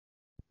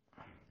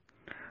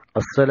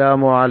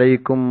അസ്സലാമു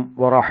അലൈക്കും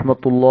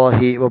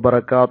വറഹ്മത്തുള്ളാഹി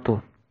വബറകാതുഹു.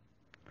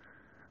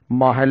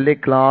 മഹല്ലി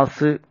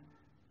ക്ലാസ്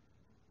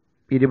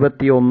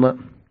 21.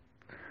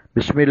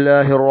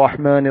 ബിസ്മില്ലാഹിർ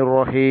റഹ്മാനിർ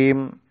റഹീം.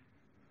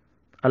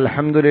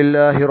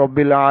 അൽഹംദുലില്ലാഹി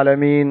റബ്ബിൽ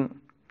ആലമീൻ.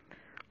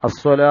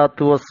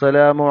 അസ്സലാത്തു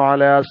വസ്സലാമു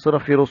അലാ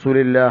അഷ്റഫി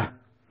റസൂലില്ലാഹ്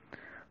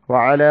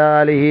വഅലാ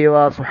ആലിഹി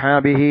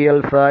വസ്ഹബിഹി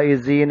അൽ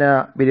ഫായിസീന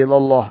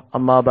ബിറിദല്ലാഹ്.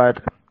 അമ്മാ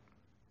ബഅദ്.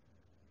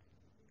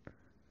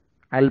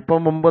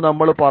 അല്പം മുമ്പ്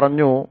നമ്മൾ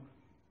പറഞ്ഞു,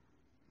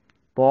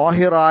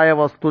 ത്വാഹിറായ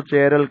വസ്തു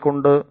ചേരൽ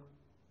കൊണ്ട്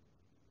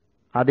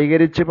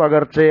അധികരിച്ച്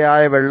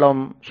പകർച്ചയായ വെള്ളം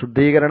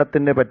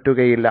ശുദ്ധീകരണത്തിന്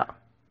പറ്റുകയില്ല.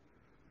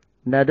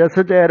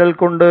 നജസ് ചേരൽ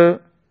കൊണ്ട്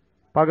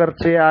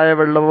പകർച്ചയായ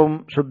വെള്ളവും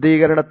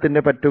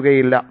ശുദ്ധീകരണത്തിന്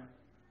പറ്റുകയില്ല.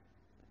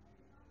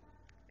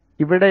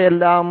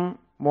 ഇവിടെയെല്ലാം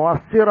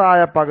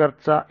മുഅസ്സിറായ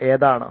പകർച്ച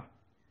ഏതാണ്,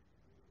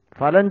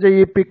 ഫലം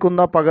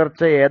ചെയ്യിപ്പിക്കുന്ന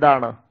പകർച്ച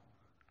ഏതാണ്,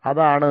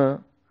 അതാണ്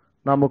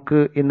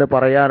നമുക്ക് ഇന്ന്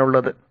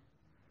പറയാനുള്ളത്.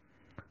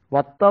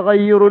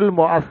 വത്തഗയ്യുറുൽ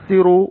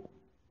മുഅസ്സിറു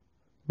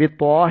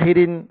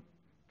ബിത്വാഹിരിൻ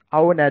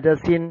ഔ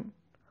നജസിൻ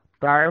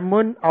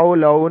തഅമുൻ ഔ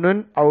ലൗനുൻ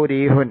ഔ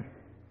റീഹുൻ.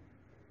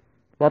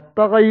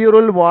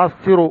 വത്തഗയ്യുറുൽ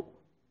മുഅസ്സിറു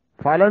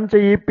ഫലം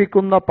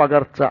ചെയ്യിപ്പിക്കുന്ന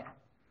പകർച്ച,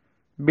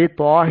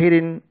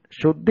 ബിത്വാഹിരിൻ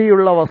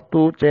ശുദ്ധിയുള്ള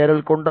വസ്തു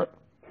ചേരൽ കൊണ്ട്,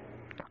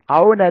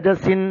 ഔ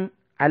നജസിൻ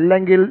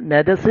അല്ലെങ്കിൽ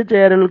നജസ്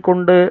ചേരൽ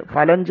കൊണ്ട്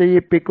ഫലം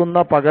ചെയ്യിപ്പിക്കുന്ന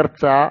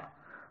പകർച്ച,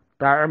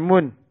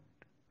 തഅമുൻ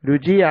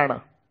രുചിയാണ്.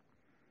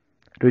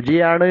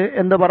 രുചിയാണ്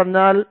എന്ന്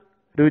പറഞ്ഞാൽ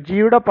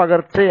രുചിയുടെ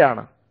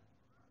പകർച്ചയാണ്.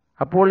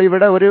 അപ്പോൾ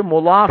ഇവിടെ ഒരു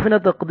മുളാഫിനെ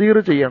തഖ്ദീർ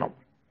ചെയ്യണം.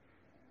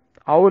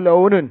 ഔ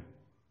ലൗനുൻ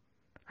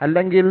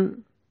അല്ലെങ്കിൽ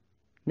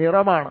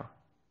നിറമാണ്,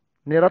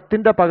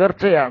 നിറത്തിൻ്റെ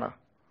പകർച്ചയാണ്.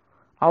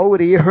 ഔ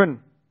റീഹുൻ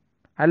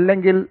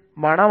അല്ലെങ്കിൽ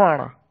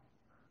മണമാണ്,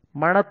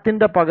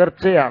 മണത്തിൻ്റെ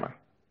പകർച്ചയാണ്.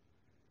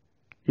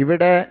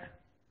 ഇവിടെ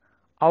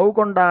ഔ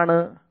കൊണ്ടാണ്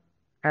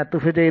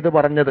അത്ഫ് ചെയ്ത്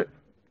പറഞ്ഞത്.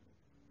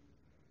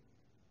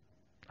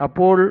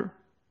 അപ്പോൾ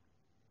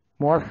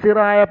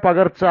മുഅസ്സിറായ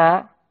പകർച്ച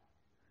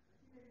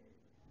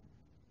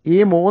ഈ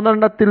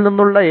മൂന്നെണ്ണത്തിൽ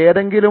നിന്നുള്ള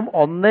ഏതെങ്കിലും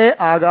ഒന്നേ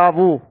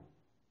ആകാവൂ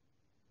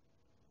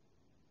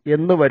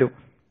എന്ന് വരും.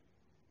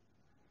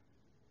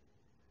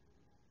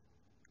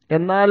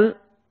 എന്നാൽ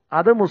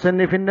അത്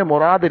മുസന്നിഫിന്റെ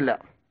മുറാദില്ല.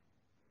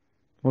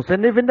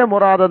 മുസന്നിഫിന്റെ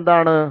മുറാദ്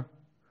എന്താണ്?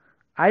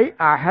 ഐ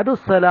അഹദു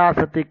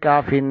സലാസത്തി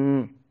കാഫിൻ.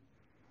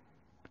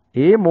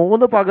 ഈ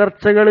മൂന്ന്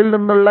പകർച്ചകളിൽ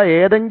നിന്നുള്ള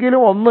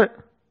ഏതെങ്കിലും ഒന്ന്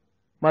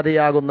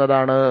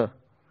മതിയാകുന്നതാണ്.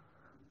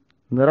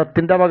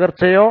 നിറത്തിന്റെ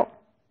പകർച്ചയോ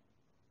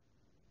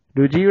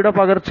രുചിയുടെ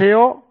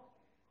പകർച്ചയോ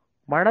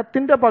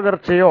മണത്തിന്റെ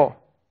പകർച്ചയോ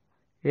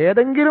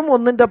ഏതെങ്കിലും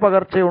ഒന്നിന്റെ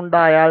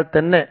പകർച്ചയുണ്ടായാൽ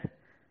തന്നെ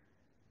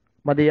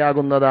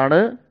മതിയാകുന്നതാണ്.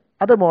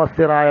 അത്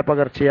മുഅസ്സിറായ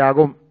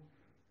പകർച്ചയാകും.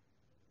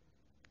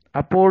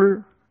 അപ്പോൾ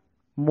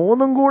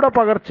മൂന്നും കൂടെ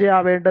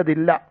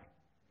പകർച്ചയാവേണ്ടതില്ല.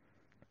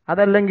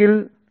 അതല്ലെങ്കിൽ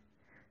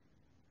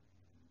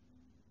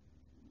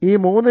ഈ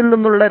മൂന്നിൽ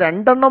നിന്നുള്ള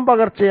രണ്ടെണ്ണം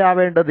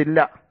പകർച്ചയാവേണ്ടതില്ല.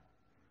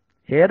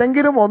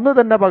 ഏതെങ്കിലും ഒന്ന്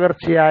തന്നെ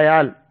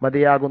പകർച്ചയായാൽ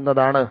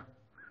മതിയാകുന്നതാണ്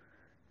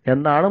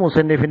എന്നാണ്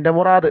മുസന്നിഫിന്റെ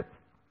മുറാദ്.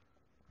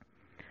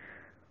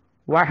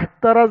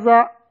 വഹ്തറസ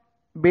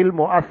ബിൽ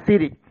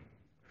മുഅസ്സിരി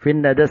ഫിൻ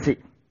നജസി.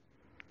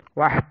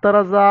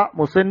 വഹ്തറസ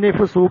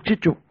മുസന്നിഫ്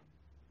സൂക്ഷിച്ചു,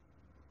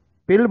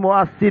 ബിൽ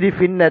മുഅസ്സിരി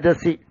ഫിൻ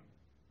നജസി,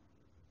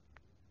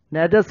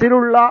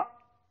 നജസിലുള്ള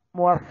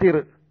മുഅസ്സിർ,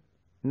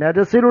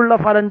 നജസിലുള്ള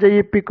ഫലം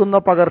ചെയ്യിപ്പിക്കുന്ന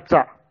പകർച്ച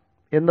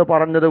എന്ന്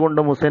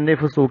പറഞ്ഞതുകൊണ്ട്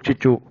മുസന്നിഫ്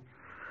സൂക്ഷിച്ചു.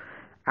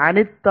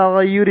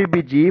 അനിത്തഗയ്യുരി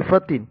ബി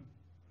ജീഫത്തിൻ,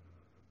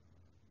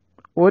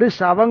 ഒരു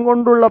ശവം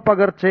കൊണ്ടുള്ള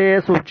പകർച്ചയെ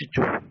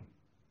സൂക്ഷിച്ചു.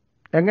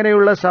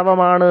 എങ്ങനെയുള്ള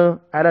ശവമാണ്?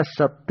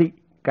 അലശത്തി,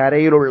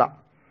 കരയിലുള്ള.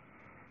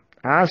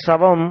 ആ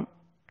ശവം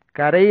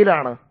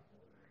കരയിലാണ്,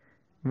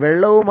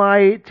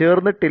 വെള്ളവുമായി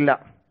ചേർന്നിട്ടില്ല.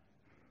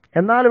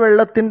 എന്നാൽ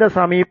വെള്ളത്തിന്റെ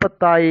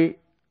സമീപത്തായി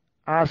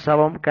ആ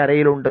ശവം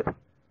കരയിലുണ്ട്.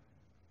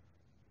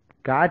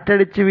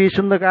 കാറ്റടിച്ച്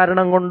വീശുന്ന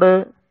കാരണം കൊണ്ട്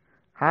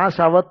ആ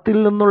ശവത്തിൽ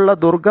നിന്നുള്ള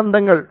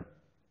ദുർഗന്ധങ്ങൾ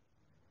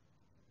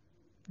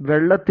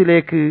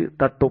വെള്ളത്തിലേക്ക്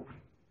തട്ടും.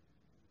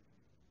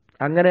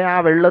 അങ്ങനെ ആ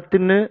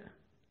വെള്ളത്തിന്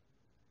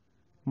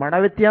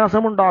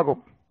മണവ്യത്യാസമുണ്ടാകും.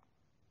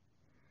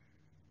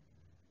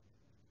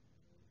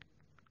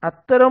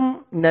 അത്തരം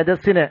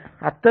നജസിനെ,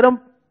 അത്തരം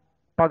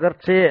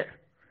പകർച്ചയെ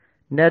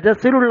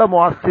നജസിലുള്ള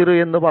മുഅസ്സിർ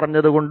എന്ന്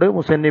പറഞ്ഞതുകൊണ്ട്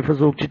മുസന്നിഫ്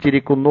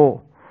സൂക്ഷിച്ചിരിക്കുന്നു.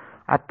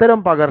 അത്തരം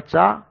പകർച്ച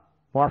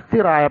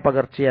മുഅസ്സിറായ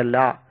പകർച്ചയല്ല,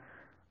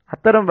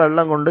 അത്തരം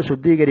വെള്ളം കൊണ്ട്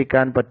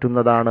ശുദ്ധീകരിക്കാൻ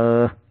പറ്റുന്നതാണ്.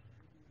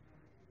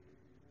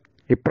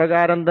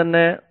 ഇപ്രകാരം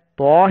തന്നെ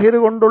ത്വാഹിർ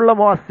കൊണ്ടുള്ള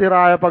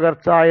മുഅസ്സിറായ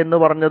പകർച്ച എന്ന്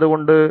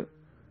പറഞ്ഞതുകൊണ്ട്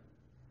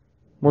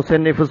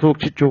മുസന്നിഫ്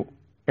സൂക്ഷിച്ചു.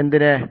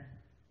 എന്തിനെ?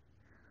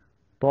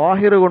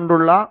 ത്വാഹിർ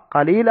കൊണ്ടുള്ള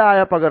ഖലീലായ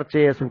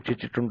പകർച്ചയെ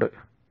സൂക്ഷിച്ചിട്ടുണ്ട്.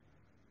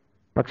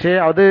 പക്ഷേ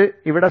അത്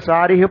ഇവിടെ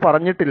ശാരിഹ്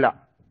പറഞ്ഞിട്ടില്ല.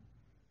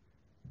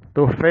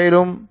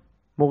 തുഹ്ഫയിലും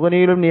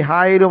മുഗ്നിയിലും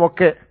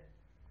നിഹായിലുമൊക്കെ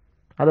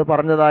അത്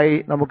പറഞ്ഞതായി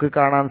നമുക്ക്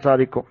കാണാൻ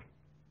സാധിക്കും.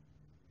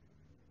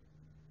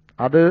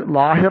 അത്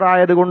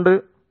ലാഹിറായതുകൊണ്ട്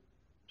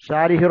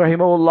ശാരിഹ്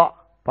റഹിമഹുല്ല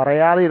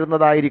പറയാതെ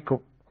ഇരുന്നതായിരിക്കും.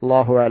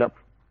 അല്ലാഹു അലം.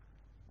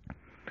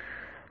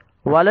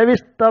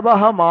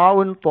 വലവിസ്തബഹ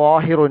മാഉൻ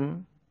ത്വാഹിറുൻ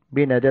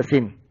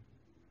ബിനജസിൻ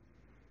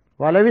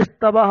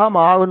വലവിസ്തബഹ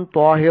മാഉൻ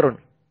ത്വാഹിറുൻ,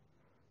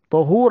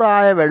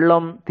 തൊഹൂറായ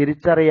വെള്ളം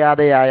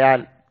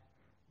തിരിച്ചറിയാതെയായാൽ,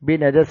 ബി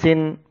നജസിൻ,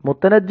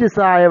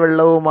 മുത്തനജ്ജിസായ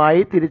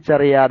വെള്ളവുമായി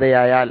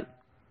തിരിച്ചറിയാതെയായാൽ.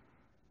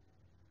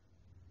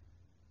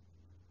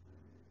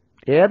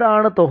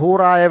 ഏതാണ്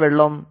തൊഹൂറായ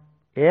വെള്ളം,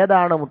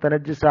 ഏതാണ്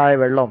മുത്തനജ്ജിസായ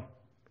വെള്ളം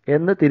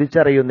എന്ന്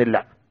തിരിച്ചറിയുന്നില്ല.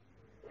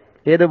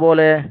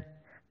 ഏതുപോലെ?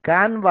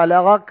 കാൻ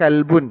വലഗ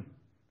കൽബുൻ,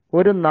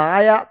 ഒരു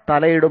നായ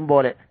തലയിടും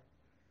പോലെ,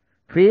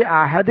 ഫി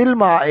അഹദിൽ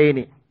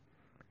മാഐനി,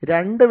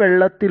 രണ്ട്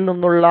വെള്ളത്തിൽ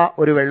നിന്നുള്ള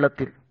ഒരു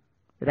വെള്ളത്തിൽ,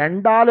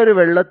 രണ്ടാലൊരു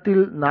വെള്ളത്തിൽ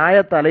നായ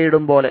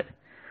തലയിടും പോലെ,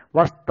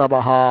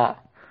 വസ്തബഹ,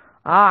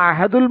 ആ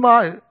അഹദുൽ മാ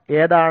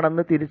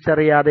ഏതാണെന്ന്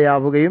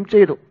തിരിച്ചറിയാതെയാവുകയും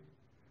ചെയ്തു.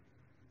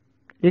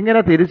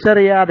 ഇങ്ങനെ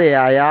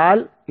തിരിച്ചറിയാതെയായാൽ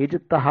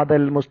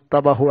ഇജ്തഹദൽ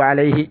മുസ്തബഹു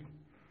അലൈഹി,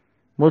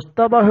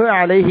 മുസ്തബഹു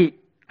അലൈഹി,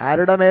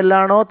 ആരുടെ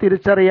മേലാണോ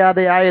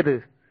തിരിച്ചറിയാതെയായത്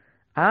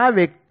ആ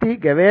വ്യക്തി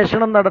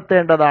ഗവേഷണം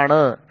നടത്തേണ്ടതാണ്.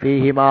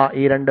 ഫീഹിമ,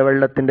 ഈ രണ്ട്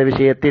വെള്ളത്തിന്റെ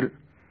വിഷയത്തിൽ.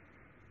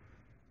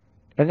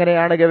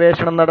 എങ്ങനെയാണ്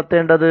ഗവേഷണം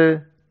നടത്തേണ്ടത്?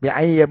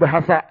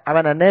 ബിഅയ്യബ്ഹസ,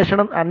 അവൻ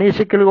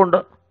അന്വേഷിക്കൽ കൊണ്ട്,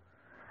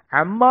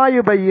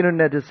 അമ്മായുബയ്യിനു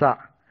നജസ,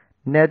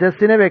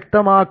 നജസിനെ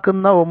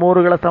വ്യക്തമാക്കുന്ന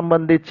ഉമൂറുകളെ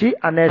സംബന്ധിച്ച്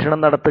അന്വേഷണം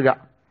നടത്തുക.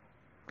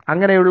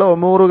 അങ്ങനെയുള്ള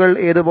ഉമൂറുകൾ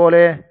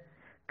ഏതുപോലെ?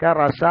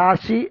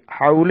 കറശാശി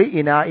ഹൗലി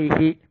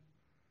ഇനായിഹി,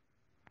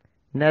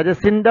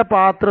 നജസിന്റെ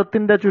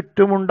പാത്രത്തിന്റെ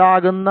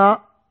ചുറ്റുമുണ്ടാകുന്ന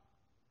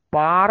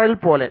പാറൽ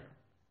പോലെ,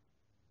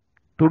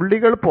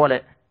 തുള്ളികൾ പോലെ,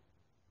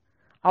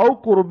 ഔ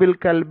കുർബിൽ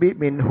കൽബി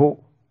മിൻഹു,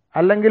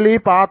 അല്ലെങ്കിൽ ഈ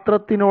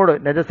പാത്രത്തിനോട്,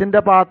 നജസിന്റെ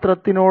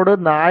പാത്രത്തിനോട്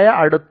നായ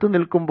അടുത്ത്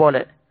നിൽക്കും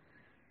പോലെ.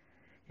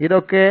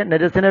 ഇതൊക്കെ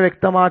നജസിനെ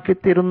വ്യക്തമാക്കി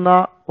തരുന്ന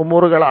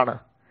ഉമൂറുകളാണ്.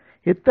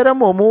 ഇത്തരം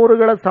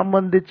ഉമൂറുകളെ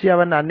സംബന്ധിച്ച്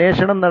അവൻ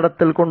അന്വേഷണം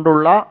നടത്തൽ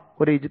കൊണ്ടുള്ള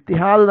ഒരു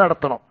ഇജ്തിഹാദ്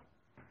നടത്തണം.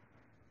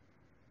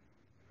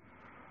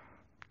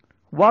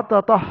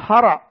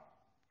 വതതഹറ,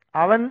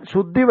 അവൻ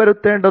ശുദ്ധി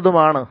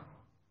വരുത്തേണ്ടതുമാണ്,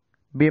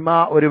 ബിമാ,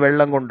 ഒരു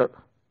വെള്ളം കൊണ്ട്,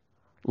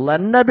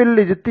 ലന്നബിൽ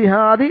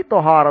ഇജ്തിഹാദി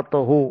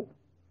തൊഹാറത്തുഹു,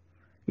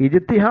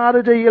 ഇജ്തിഹാദ്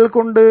ചെയ്യൽ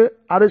കൊണ്ട്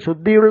അത്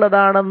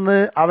ശുദ്ധിയുള്ളതാണെന്ന്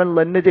അവൻ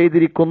ലന്ന്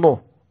ചെയ്തിരിക്കുന്നു,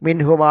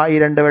 മിൻഹുമാ, ഈ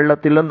രണ്ട്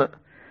വെള്ളത്തിൽ നിന്ന്,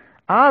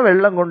 ആ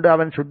വെള്ളം കൊണ്ട്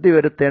അവൻ ശുദ്ധി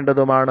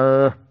വരുത്തേണ്ടതുമാണ്.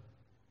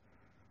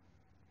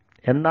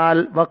 എന്നാൽ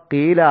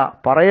വക്കീല,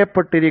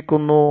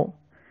 പറയപ്പെട്ടിരിക്കുന്നു,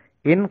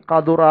 ഇൻ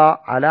ഖദുറ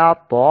അലാ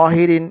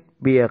ത്വാഹിരിൻ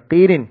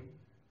ബിയഖീനിൻ,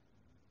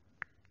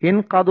 ഇൻ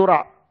ഖദുറ,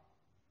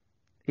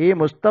 ഈ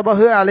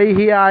മുസ്തബഹ്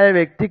അലൈഹിയായ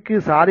വ്യക്തിക്ക്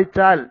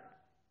സാധിച്ചാൽ,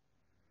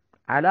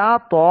 അലാ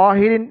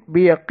ത്വാഹിരിൻ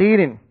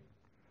ബിയഖീനിൻ,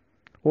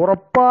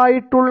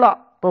 ഉറപ്പായിട്ടുള്ള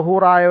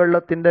തൊഹൂറായ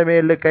വെള്ളത്തിന്റെ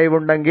മേൽ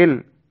കൈവുണ്ടെങ്കിൽ,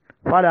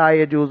 ഫലാ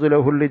യജൂസു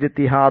ലഹുൽ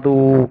ഇജ്തിഹാദു,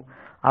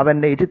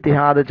 അവന്റെ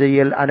ഇജ്തിഹാദ്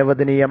ചെയ്യൽ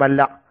അനുവദനീയമല്ല,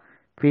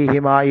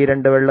 ഫീഹിമാ, ഈ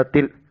രണ്ട്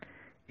വെള്ളത്തിൽ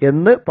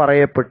എന്ന്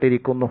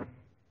പറയപ്പെട്ടിരിക്കുന്നു.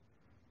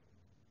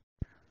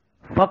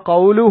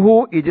 ഫഖൗലുഹു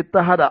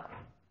ഇജ്തഹദ,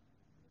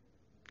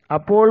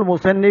 അപ്പോൾ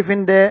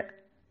മുസന്നിഫിന്റെ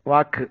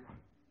വാക്ക്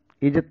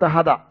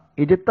ഇജ്തഹദ,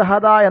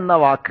 ഇജ്തഹദ എന്ന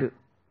വാക്ക്,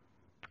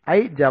 ഐ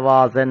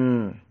ജവാസൻ,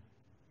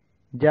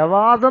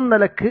 ജവാസൻ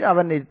നിലക്ക്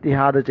അവൻ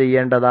ഇജ്തിഹാദ്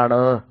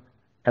ചെയ്യേണ്ടതാണ്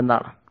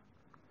എന്നാണ്.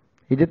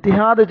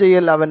 ഇജ്തിഹാദ്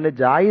ചെയ്യൽ അവന്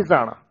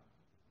ജായിസാണ്.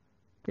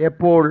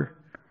 എപ്പോൾ?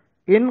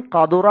 ഇൻ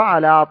ഖദുറ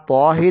അലാ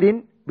ത്വാഹിരിൻ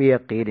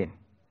ബിയഖീനിൻ,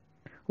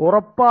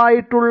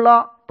 ഉറപ്പായിട്ടുള്ള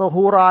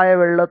തൊഹൂറായ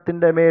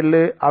വെള്ളത്തിന്റെ മേൽ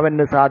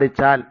അവന്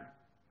സാധിച്ചാൽ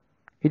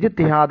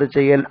ഇജ്തിഹാദ്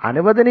ചെയ്യൽ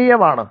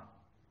അനുവദനീയമാണ്.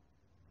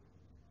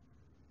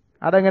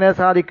 അതെങ്ങനെ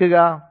സാധിക്കുക?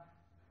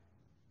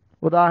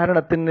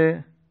 ഉദാഹരണത്തിന്,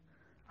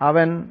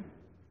 അവൻ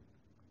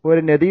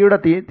ഒരു നദിയുടെ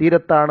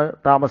തീരത്താണ്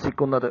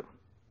താമസിക്കുന്നത്.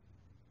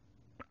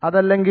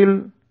 അതല്ലെങ്കിൽ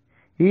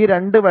ഈ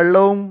രണ്ട്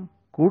വെള്ളവും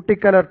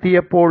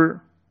കൂട്ടിക്കലർത്തിയപ്പോൾ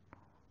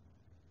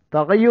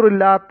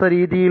തഗയ്യുറില്ലാത്ത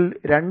രീതിയിൽ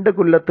രണ്ട്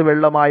കുല്ലത്ത്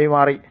വെള്ളമായി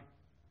മാറി.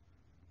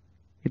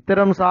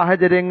 ഇത്തരം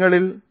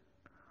സാഹചര്യങ്ങളിൽ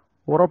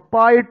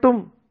ഉറപ്പായിട്ടും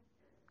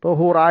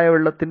തൊഹൂറായ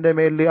വെള്ളത്തിന്റെ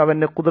മേൽ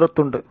അവന്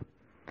കുദ്റത്തുണ്ട്.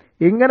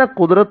 ഇങ്ങനെ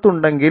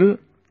കുദ്റത്തുണ്ടെങ്കിൽ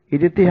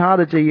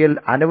ഇജ്തിഹാദ് ചെയ്യൽ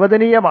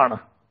അനുവദനീയമാണ്.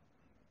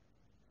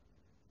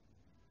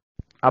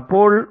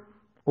 അപ്പോൾ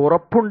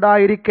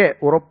ഉറപ്പുണ്ടായിരിക്കെ,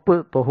 ഉറപ്പ്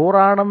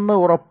തൊഹൂറാണെന്ന്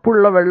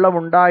ഉറപ്പുള്ള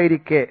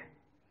വെള്ളമുണ്ടായിരിക്കെ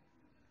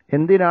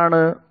എന്തിനാണ്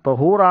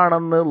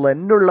തൊഹൂറാണെന്ന്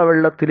ലന്നുള്ള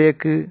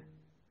വെള്ളത്തിലേക്ക്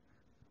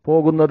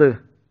പോകുന്നത്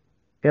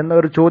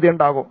എന്നൊരു ചോദ്യം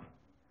ഉണ്ടാകും.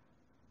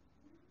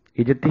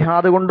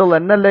 ഇജ്തിഹാദ് കൊണ്ട്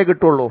ലന്നല്ലേ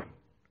കിട്ടുള്ളൂ.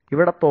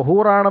 ഇവിടെ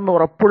തൊഹൂറാണെന്ന്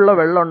ഉറപ്പുള്ള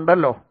വെള്ളം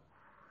ഉണ്ടല്ലോ,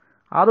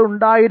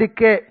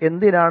 അതുണ്ടായിരിക്കെ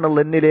എന്തിനാണ്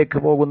ലന്നിലേക്ക്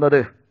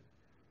പോകുന്നത്?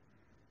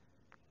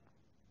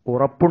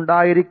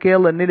 ഉറപ്പുണ്ടായിരിക്കെ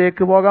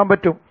ലന്നിലേക്ക് പോകാൻ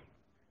പറ്റും.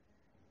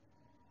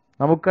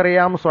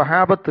 നമുക്കറിയാം,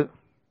 സ്വഹാബത്ത്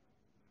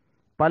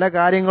പല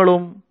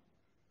കാര്യങ്ങളും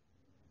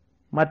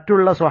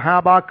മറ്റുള്ള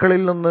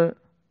സ്വഹാബാക്കളിൽ നിന്ന്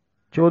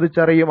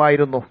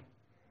ചോദിച്ചറിയുമായിരുന്നു.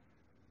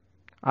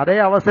 അതേ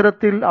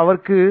അവസരത്തിൽ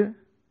അവർക്ക്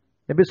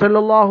നബി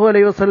സല്ലല്ലാഹു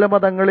അലൈഹി വസല്ലമ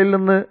തങ്ങളിൽ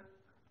നിന്ന്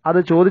അത്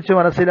ചോദിച്ചു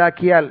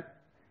മനസ്സിലാക്കിയാൽ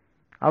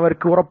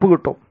അവർക്ക് ഉറപ്പ്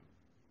കിട്ടും.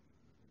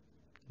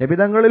 നബി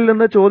തങ്ങളിൽ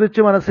നിന്ന്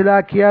ചോദിച്ചു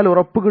മനസ്സിലാക്കിയാൽ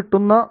ഉറപ്പ്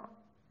കിട്ടുന്ന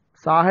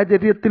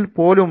സാഹചര്യത്തിൽ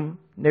പോലും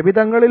നബി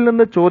തങ്ങളിൽ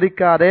നിന്ന്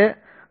ചോദിക്കാതെ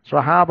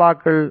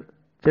സ്വഹാബാക്കൾ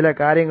ചില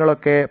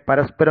കാര്യങ്ങളൊക്കെ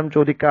പരസ്പരം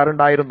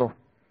ചോദിക്കാറുണ്ടായിരുന്നു.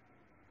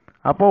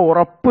 അപ്പോൾ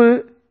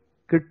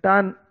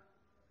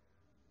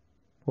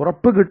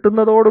ഉറപ്പ്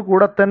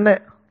കിട്ടുന്നതോടുകൂടെ തന്നെ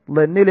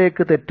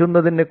ലന്നിലേക്ക്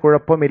തെറ്റുന്നതിന്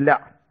കുഴപ്പമില്ല.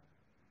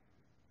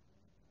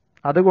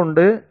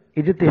 അതുകൊണ്ട്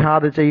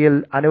ഇജ്തിഹാദ് ചെയ്യൽ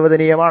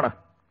അനുവദനീയമാണ്.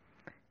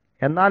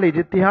 എന്നാൽ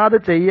ഇജ്തിഹാദ്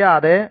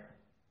ചെയ്യാതെ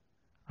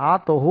ആ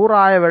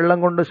തൊഹൂറായ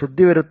വെള്ളം കൊണ്ട്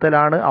ശുദ്ധി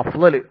വരുത്തലാണ്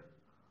അഫ്ളൽ.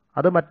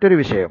 അത് മറ്റൊരു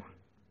വിഷയം.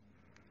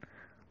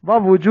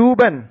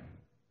 വുജൂബൻ,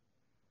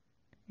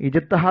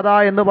 ഇജ്തിഹാദ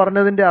എന്ന്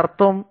പറഞ്ഞതിന്റെ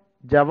അർത്ഥം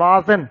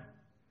ജവാസൻ.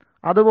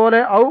 അതുപോലെ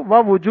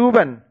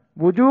വുജൂബൻ,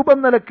 വുജൂബൻ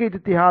നിലക്ക്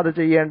ഇജ്തിഹാദ്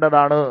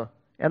ചെയ്യേണ്ടതാണ്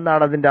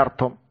എന്നാണ് അതിന്റെ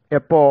അർത്ഥം.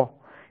 എപ്പോ?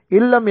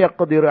 ഇല്ലം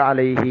യഖ്ദിർ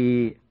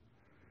അലൈഹി,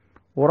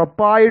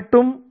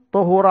 ഉറപ്പായിട്ടും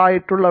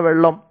തൊഹൂറായിട്ടുള്ള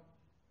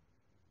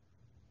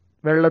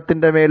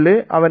വെള്ളത്തിന്റെ മേല്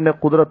അവന്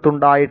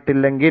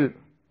ഖുദ്റത്തുണ്ടായിട്ടില്ലെങ്കിൽ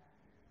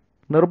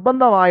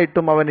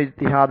നിർബന്ധമായിട്ടും അവൻ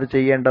ഇജ്തിഹാദ്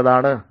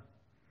ചെയ്യേണ്ടതാണ്.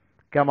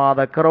 കമാ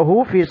ദക്കറഹു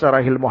ഫീ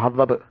ശറഹിൽ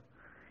മുഹദ്ദബ്,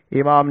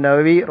 ഇമാം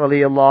നവവി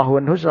റളിയല്ലാഹു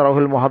അൻഹു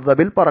ശറഹുൽ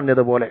മുഹദ്ദബിൽ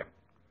പറഞ്ഞതുപോലെ.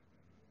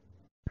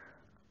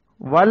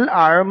 വൽ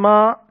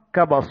അഅ്മ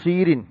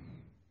കബസീരിൻ,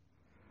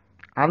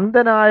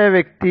 അന്ധനായ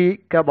വ്യക്തി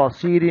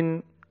കബസീരിൻ,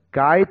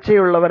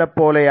 കാഴ്ചയുള്ളവനെ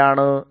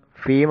പോലെയാണ്.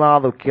 ഫീമാ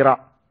ദുക്കിറ,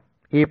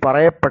 ഈ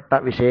പറയപ്പെട്ട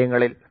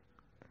വിഷയങ്ങളിൽ.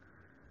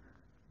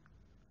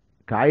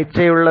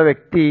 കാഴ്ചയുള്ള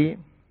വ്യക്തി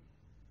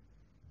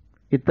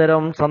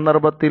ഇത്തരം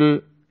സന്ദർഭത്തിൽ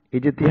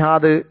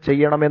ഇജ്തിഹാദ്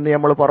ചെയ്യണമെന്ന്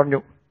നമ്മൾ പറഞ്ഞു.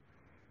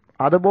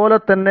 അതുപോലെ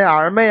തന്നെ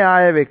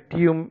അഅ്മയായ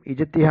വ്യക്തിയും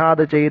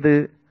ഇജ്തിഹാദ് ചെയ്ത്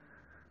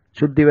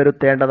ശുദ്ധി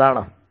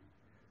വരുത്തേണ്ടതാണ്.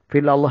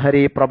 ഫിൽ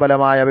അൽഹരി,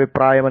 പ്രബലമായ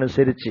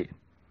അഭിപ്രായമനുസരിച്ച്.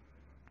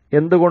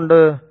 എന്തുകൊണ്ട്?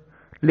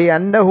 ലി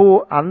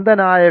അന്നഹു,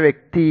 അന്ധനായ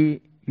വ്യക്തി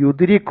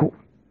യുദ്രിക്കു,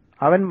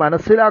 അവൻ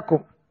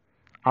മനസ്സിലാക്കും.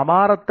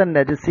 അമാറത്തൻ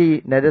നജസി,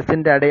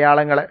 നജസിന്റെ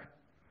അടയാളങ്ങളെ.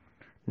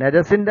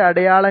 നജസിന്റെ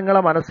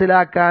അടയാളങ്ങളെ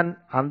മനസ്സിലാക്കാൻ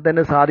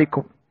അന്ധന്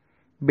സാധിക്കും.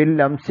 ബിൽ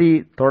അംസി,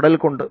 തൊടൽ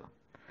കൊണ്ട്.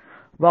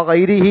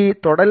 വഗൈരിഹി,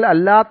 തൊടൽ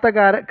അല്ലാത്ത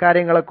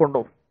കാര്യങ്ങളെ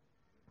കൊണ്ടും,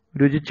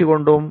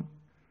 രുചിച്ചുകൊണ്ടും,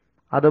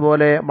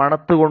 അതുപോലെ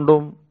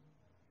മണത്തുകൊണ്ടും,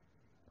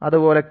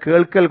 അതുപോലെ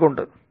കേൾക്കൽ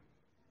കൊണ്ട്.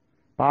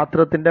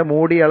 പാത്രത്തിന്റെ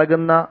മൂടി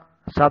ഇളകുന്ന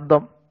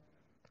ശബ്ദം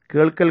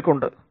കേൾക്കൽ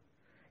കൊണ്ട്.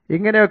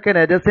 ഇങ്ങനെയൊക്കെ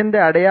നജസിന്റെ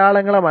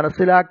അടയാളങ്ങളെ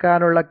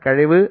മനസ്സിലാക്കാനുള്ള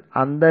കഴിവ്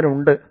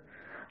അന്ധനുണ്ട്.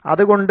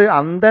 അതുകൊണ്ട്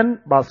അന്ധൻ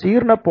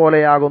ബസീറിനെ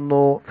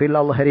പോലെയാകുന്നു. ഫിൽ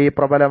അൽഹരി,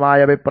 പ്രബലമായ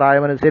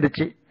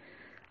അഭിപ്രായമനുസരിച്ച്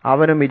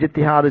അവനും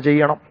ഇജ്തിഹാദ്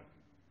ചെയ്യണം.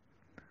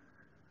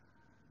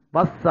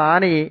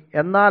 വസ്സാനി,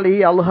 എന്നാൽ ഈ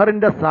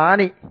അൽഹറിന്റെ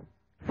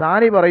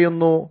സാനി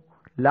പറയുന്നു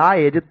ലാ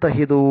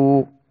യജ്തഹിദു,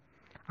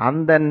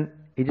 അന്ധൻ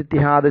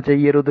ഇജ്തിഹാദ്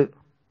ചെയ്യരുത്.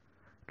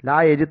 ലാ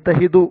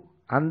യജ്തഹിദു,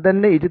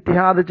 അന്ധന്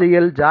ഇജ്തിഹാദ്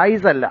ചെയ്യൽ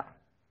ജായിസല്ല.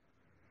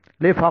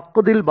 ലി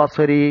ഫഖ്ദിൽ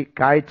ബസരി,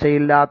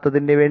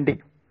 കാഴ്ചയില്ലാത്തതിന് വേണ്ടി.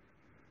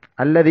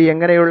 അല്ലതി,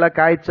 എങ്ങനെയുള്ള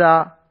കാഴ്ച?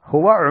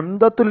 ഹുവ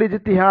ഉംദത്തുൽ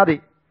ഇജ്തിഹാദി,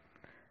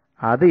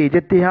 അത്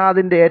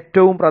ഇജ്തിഹാദിന്റെ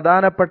ഏറ്റവും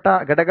പ്രധാനപ്പെട്ട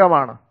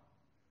ഘടകമാണ്.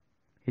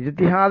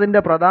 ഇജ്തിഹാദിന്റെ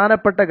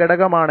പ്രധാനപ്പെട്ട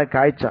ഘടകമാണ്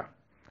കാഴ്ച.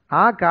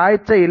 ആ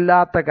കാഴ്ച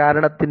ഇല്ലാത്ത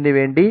കാരണത്തിന്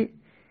വേണ്ടി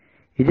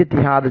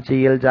ഇജ്തിഹാദ്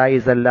ചെയ്യൽ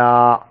ജായിസല്ല.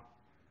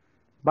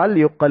 ബൽ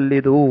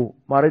യുഖല്ലിദു,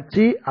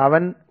 മറിച്ച്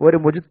അവൻ ഒരു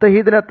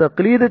മുജ്തഹിദിനെ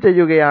തഖ്ലീദ്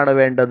ചെയ്യുകയാണ്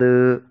വേണ്ടത്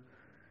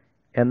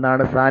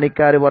എന്നാണ്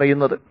സാനിക്കാർ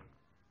പറയുന്നത്.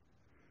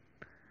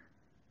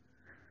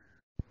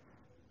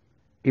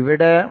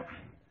 ഇവിടെ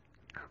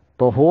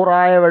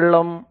തൊഹൂറായ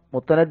വെള്ളം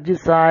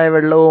മുത്തനജ്ജിസായ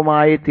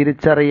വെള്ളവുമായി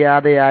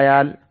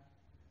തിരിച്ചറിയാതെയായാൽ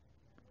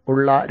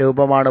ഉള്ള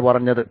രൂപമാണ്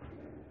പറഞ്ഞത്.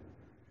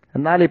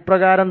 എന്നാൽ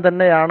ഇപ്രകാരം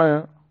തന്നെയാണ്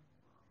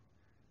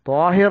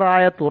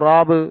ത്വാഹിറായ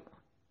തുറാബ്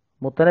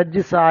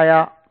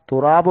മുത്തനജ്ജിസായ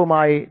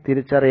തുറാബുമായി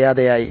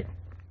തിരിച്ചറിയാതെയായി.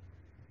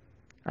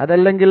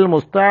 അതല്ലെങ്കിൽ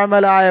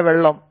മുസ്താമലായ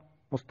വെള്ളം,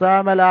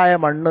 മുസ്താമലായ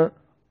മണ്ണ്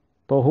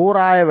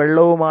തൊഹൂറായ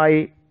വെള്ളവുമായി,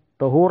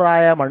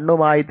 തൊഹൂറായ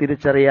മണ്ണുമായി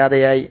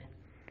തിരിച്ചറിയാതെയായി.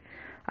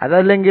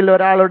 അതല്ലെങ്കിൽ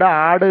ഒരാളുടെ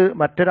ആട്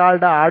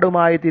മറ്റൊരാളുടെ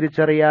ആടുമായി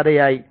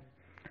തിരിച്ചറിയാതെയായി.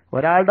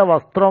 ഒരാളുടെ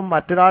വസ്ത്രം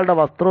മറ്റൊരാളുടെ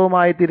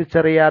വസ്ത്രവുമായി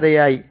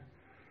തിരിച്ചറിയാതെയായി.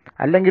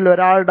 അല്ലെങ്കിൽ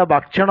ഒരാളുടെ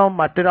ഭക്ഷണം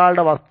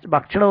മറ്റൊരാളുടെ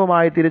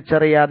ഭക്ഷണവുമായി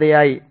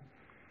തിരിച്ചറിയാതെയായി.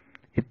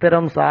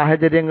 ഇത്തരം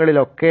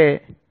സാഹചര്യങ്ങളിലൊക്കെ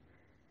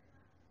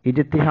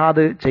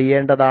ഇജ്തിഹാദ്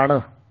ചെയ്യേണ്ടതാണ്.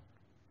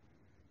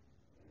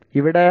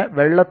 ഇവിടെ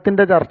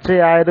വെള്ളത്തിന്റെ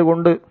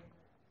ചർച്ചയായതുകൊണ്ട്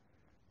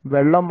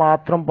വെള്ളം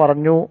മാത്രം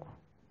പറഞ്ഞു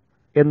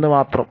എന്ന്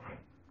മാത്രം.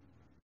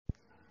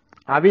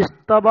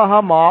 അവിസ്തബഹ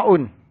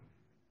മാഉൻ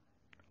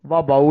വ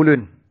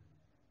ബൗലുൻ,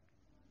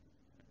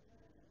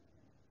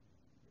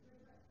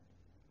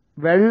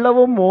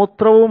 വെള്ളവും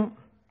മൂത്രവും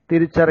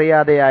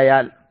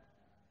തിരിച്ചറിയാതെയായാൽ,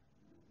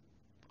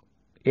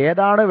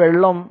 ഏതാണ്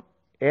വെള്ളം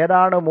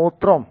ഏതാണ്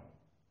മൂത്രം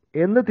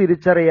എന്ന്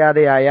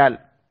തിരിച്ചറിയാതെയായാൽ,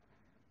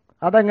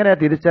 അതെങ്ങനെ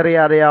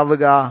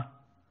തിരിച്ചറിയാതെയാവുക?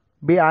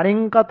 ബി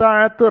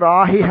അനിൻഖതഅത്ത്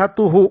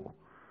റാഹിഹതുഹു,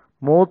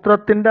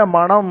 മൂത്രത്തിന്റെ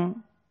മണം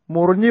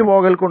മുറിഞ്ഞു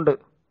പോകൽ കൊണ്ട്,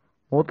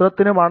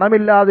 മൂത്രത്തിന്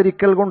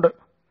മണമില്ലാതിരിക്കൽ കൊണ്ട്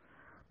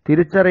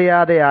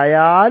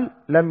തിരിച്ചറിയാതെയായാൽ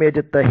ലം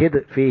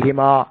യജ്തഹിദ്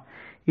ഫീഹിമാ,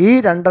 ഈ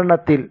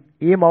രണ്ടെണ്ണത്തിൽ,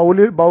 ഈ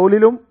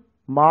ബൗലിലും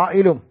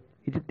മായിലും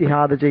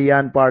ഇജ്തിഹാദ്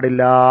ചെയ്യാൻ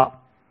പാടില്ല.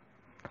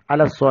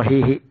 അല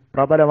സ്വഹീഹി,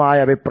 പ്രബലമായ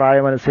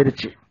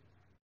അഭിപ്രായമനുസരിച്ച്.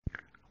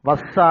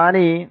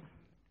 വസ്സാനി,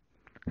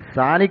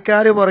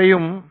 സാനിക്കാര്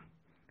പറയും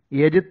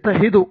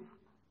യജ്തഹിദു,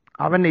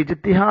 അവൻ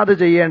ഇജ്തിഹാദ്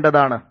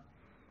ചെയ്യേണ്ടതാണ്.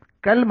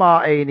 കൽ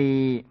മാഐനി,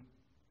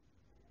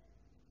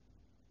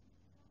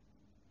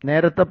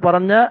 നേരത്തെ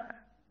പറഞ്ഞ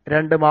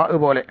രണ്ട് മാ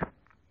പോലെ.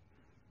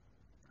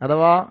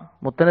 അഥവാ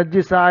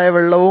മുത്തനജ്ജിസായ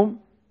വെള്ളവും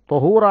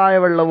തൊഹൂറായ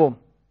വെള്ളവും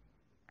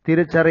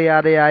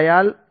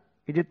തിരിച്ചറിയാതെയായാൽ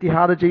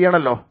ഇജ്തിഹാദ്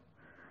ചെയ്യണമല്ലോ.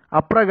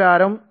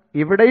 അപ്രകാരം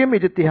ഇവിടെയും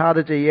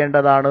ഇജ്തിഹാദ്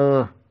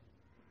ചെയ്യേണ്ടതാണ്.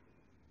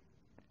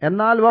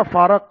 എന്നാൽ വ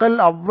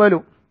ഫറഖൽ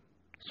അവ്വലു,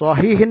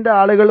 സ്വഹീഹിന്റെ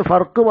ആളുകൾ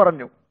ഫർക്ക്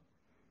പറഞ്ഞു.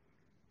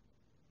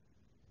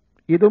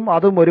 ഇതും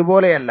അതും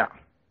ഒരുപോലെയല്ല,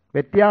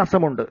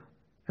 വ്യത്യാസമുണ്ട്.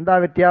 എന്താ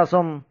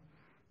വ്യത്യാസം?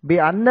 ബി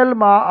അന്നൽ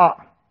മാ,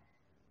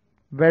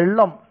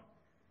 വെള്ളം,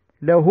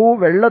 ലഹു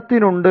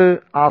വെള്ളത്തിനുണ്ട്,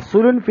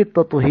 അസുലുൻ ഫി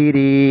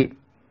തത്ഹീരി,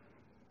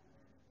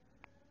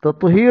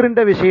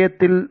 തത്ഹീറിന്റെ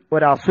വിഷയത്തിൽ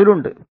ഒരു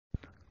അസുലുണ്ട്.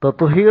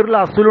 തത്ഹീറിൽ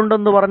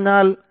അസുലുണ്ടെന്ന്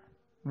പറഞ്ഞാൽ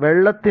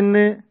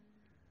വെള്ളത്തിന്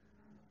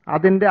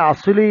അതിന്റെ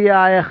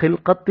അസുലിയായ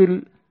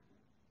ഖിൽഖത്തിൽ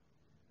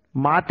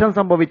മാറ്റം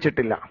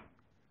സംഭവിച്ചിട്ടില്ല.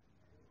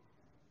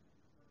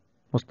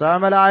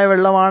 മുസ്തഅമലായ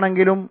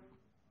വെള്ളമാണെങ്കിലും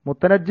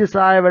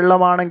മുത്തനജ്ജിസായ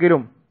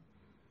വെള്ളമാണെങ്കിലും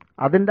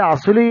അതിന്റെ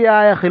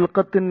അസുലിയായ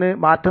ഖിൽഖത്തിന്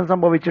മാറ്റം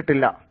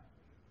സംഭവിച്ചിട്ടില്ല.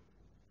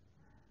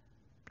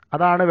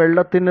 അതാണ്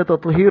വെള്ളത്തിന്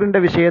തത്ഹീറിന്റെ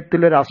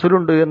വിഷയത്തിൽ ഒരു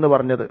അസുലുണ്ട് എന്ന്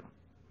പറഞ്ഞത്.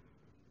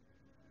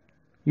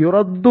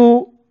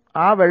 യുറദ്ദു,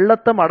 ആ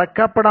വെള്ളത്തെ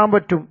മടക്കപ്പെടാൻ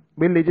പറ്റും.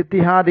 ബിൽ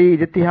ഇജ്തിഹാദി,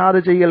 ഇജ്തിഹാദ്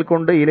ചെയ്യൽ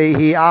കൊണ്ട്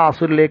ഇലൈഹി, ആ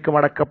അസുലിലേക്ക്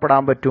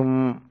മടക്കപ്പെടാൻ പറ്റും.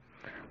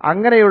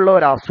 അങ്ങനെയുള്ള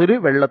ഒരു അസുല്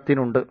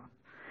വെള്ളത്തിനുണ്ട്.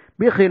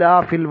 ബി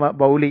ഖിലാഫിൽ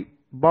ബൗലി,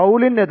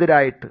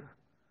 ബൗലിനെതിരായിട്ട്.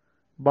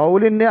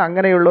 ബൗലിന്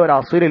അങ്ങനെയുള്ള ഒരു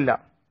അസുലില്ല.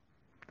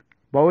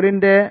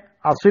 ബൗലിന്റെ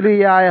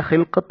അസുലിയായ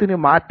ഖിൽഖത്തിന്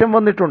മാറ്റം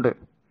വന്നിട്ടുണ്ട്.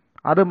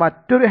 അത്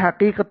മറ്റൊരു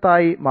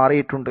ഹഖീഖത്തായി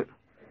മാറിയിട്ടുണ്ട്.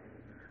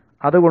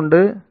 അതുകൊണ്ട്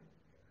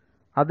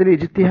അതിൽ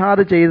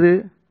ഇജ്തിഹാദ് ചെയ്ത്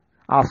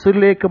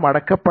അസുലിലേക്ക്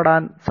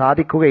മടക്കപ്പെടാൻ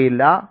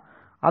സാധിക്കുകയില്ല.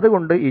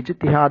 അതുകൊണ്ട്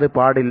ഇജ്തിഹാദ്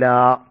പാടില്ല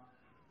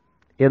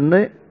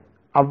എന്ന്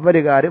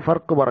അവലുകാർ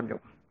ഫർക്ക് പറഞ്ഞു.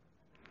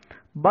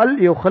 ബൽ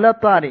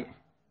യുഖ്ലത്താനി,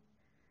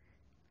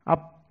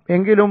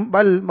 എങ്കിലും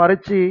ബൽ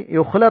മറിച്ച്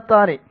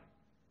യുഖ്ലത്താനി,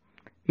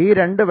 ഈ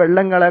രണ്ട്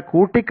വെള്ളങ്ങളെ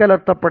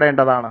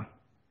കൂട്ടിക്കലർത്തപ്പെടേണ്ടതാണ്.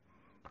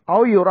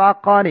 ഔ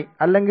യുറാഖാനി,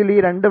 അല്ലെങ്കിൽ ഈ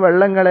രണ്ട്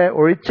വെള്ളങ്ങളെ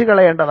ഒഴിച്ചു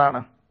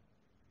കളയേണ്ടതാണ്.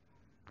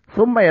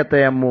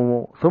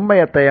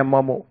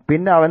 സുമ്മയത്തയമ്മു,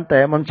 പിന്നെ അവൻ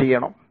തയമ്മം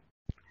ചെയ്യണം.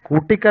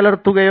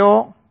 കൂട്ടിക്കലർത്തുകയോ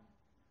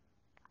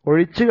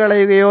ഒഴിച്ചു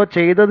കളയുകയോ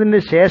ചെയ്തതിന്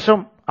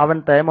ശേഷം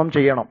അവൻ തയമ്മം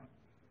ചെയ്യണം.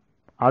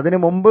 അതിനു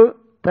മുമ്പ്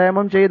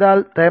തയമ്മം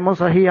ചെയ്താൽ തയമ്മം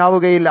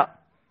സഹിയാവുകയില്ല.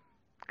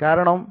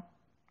 കാരണം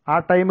ആ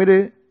ടൈമിൽ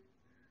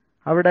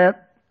അവിടെ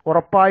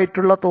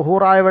ഉറപ്പായിട്ടുള്ള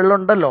തുഹൂറായ വെള്ളം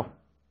ഉണ്ടല്ലോ.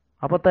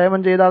 അപ്പോൾ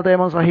തയമ്മം ചെയ്താൽ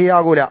തയമ്മം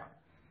സഹിയാകൂല.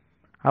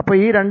 അപ്പോൾ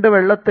ഈ രണ്ട്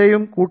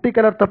വെള്ളത്തെയും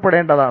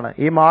കൂട്ടിക്കലർത്തപ്പെടേണ്ടതാണ്.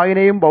 ഈ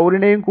മായിനെയും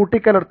ബൗലിനെയും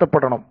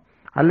കൂട്ടിക്കലർത്തപ്പെടണം,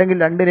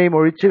 അല്ലെങ്കിൽ രണ്ടിനെയും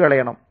ഒഴിച്ചു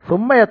കളയണം.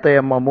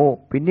 സുമ്മയത്തയമ്മു,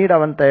 പിന്നീട്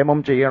അവൻ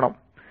തയമ്മം ചെയ്യണം.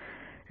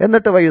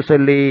 എന്നിട്ട്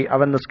വയുസല്ലി,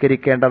 അവൻ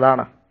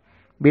നിസ്കരിക്കേണ്ടതാണ്.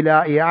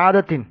 ബിലാ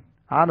ഇആദത്തിൻ,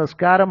 ആ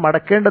നിസ്കാരം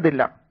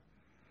മടക്കേണ്ടതില്ല.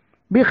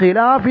 ബി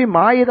ഖിലാഫി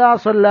മാ ഇദാ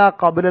സല്ലാ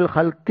ഖബ്ലൽ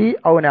ഖൽത്തി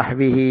ഔ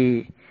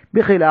നഹ്വിഹി,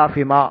 ബി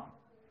ഖിലാഫി മാ,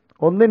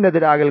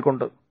 ഒന്നിനെതിരാകൽ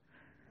കൊണ്ട്.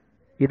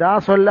 ഇദാ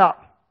സല്ല,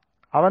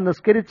 അവൻ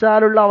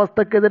നിസ്കരിച്ചാലുള്ള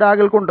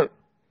അവസ്ഥക്കെതിരാകൽ കൊണ്ട്.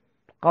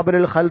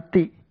 ഖബ്ലൽ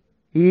ഖൽത്തി,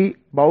 ഈ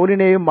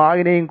ബൗലിനെയും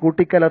മായിനെയും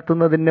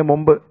കൂട്ടിക്കലർത്തുന്നതിന്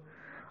മുമ്പ്.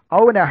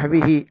 ഔ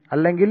നഹ്വിഹി,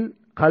 അല്ലെങ്കിൽ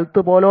ഖൽത്ത്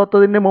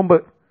പോലോത്തതിന് മുമ്പ്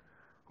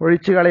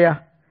ഒഴിച്ചു കളയാ.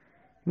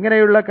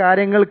 ഇങ്ങനെയുള്ള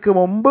കാര്യങ്ങൾക്ക്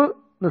മുമ്പ്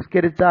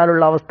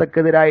നിസ്കരിച്ചാലുള്ള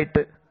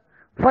അവസ്ഥക്കെതിരായിട്ട്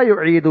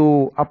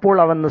ഫയുഈദു,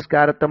 അപ്പോൾ അവൻ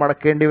നിസ്കാരത്തെ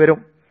മടക്കേണ്ടി വരും.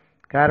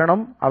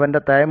 കാരണം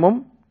അവന്റെ തയമ്മും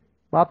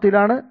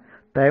ബാത്തിലാണ്.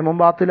 തയമ്മും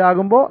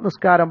ബാത്തിലാകുമ്പോൾ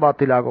നിസ്കാരം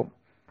ബാത്തിലാകും.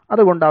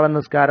 അതുകൊണ്ട് അവൻ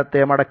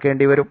നിസ്കാരത്തെ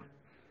മടക്കേണ്ടി വരും.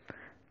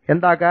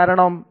 എന്താ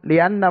കാരണം?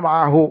 ലിഅന്ന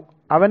മാഹു,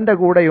 അവന്റെ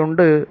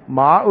കൂടെയുണ്ട്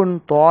മാഉൻ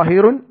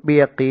ത്വാഹിറുൻ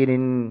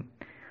ബിയഖീനിൻ,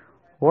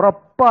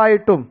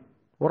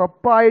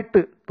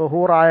 ഉറപ്പായിട്ട്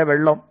തൊഹൂറായ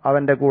വെള്ളം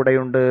അവന്റെ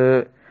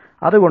കൂടെയുണ്ട്.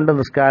 അതുകൊണ്ട്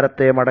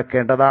നിസ്കാരത്തെ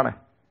മടക്കേണ്ടതാണ്.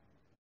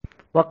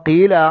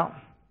 വഖീല,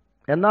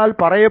 എന്നാൽ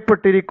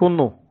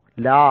പറയപ്പെട്ടിരിക്കുന്നു,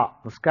 ലാ,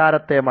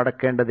 നിസ്കാരത്തെ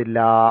മടക്കേണ്ടതില്ല.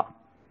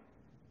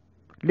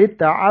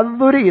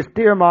 ലിതഅദ്ദുരി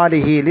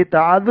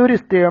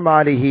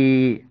ഇസ്തിഅമാലിഹി,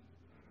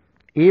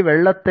 ഈ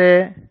വെള്ളത്തെ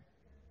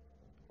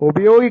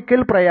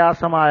ഉപയോഗിക്കൽ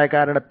പ്രയാസമായ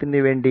കാരണത്തിന്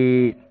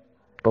വേണ്ടി.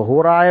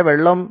 തൊഹൂറായ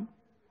വെള്ളം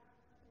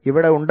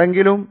ഇവിടെ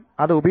ഉണ്ടെങ്കിലും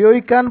അത്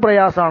ഉപയോഗിക്കാൻ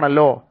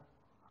പ്രയാസമാണല്ലോ.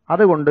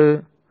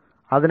 അതുകൊണ്ട്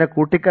അതിനെ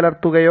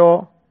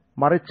കൂട്ടിക്കലർത്തുകയോ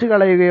മറിച്ചു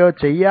കളയുകയോ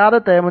ചെയ്യാതെ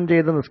തയമ്മം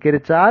ചെയ്ത്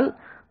നിസ്കരിച്ചാൽ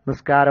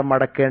നിസ്കാരം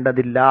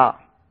മടക്കേണ്ടതില്ല.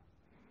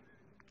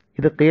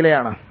 ഇത്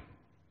ഖീലയാണ്.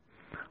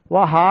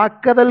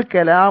 വഹാക്കദൽ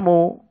കലാമു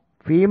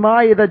ഫീമാ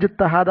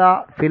ഇദജ്തഹദ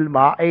ഫിൽ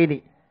മാഇനി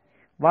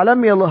വലം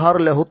യൽഹർ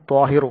ലഹു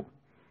ത്വാഹിറു.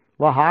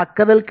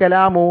 വഹാക്കദൽ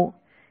കലാമു,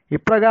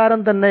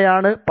 ഇപ്രകാരം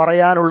തന്നെയാണ്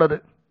പറയാനുള്ളത്.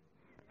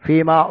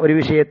 ഫീമ, ഒരു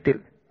വിഷയത്തിൽ.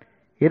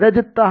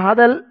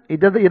 ഇദജ്തഹദ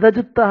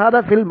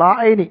ഫിൽ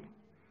മാഇനി,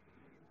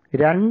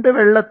 രണ്ട്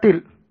വെള്ളത്തിൽ,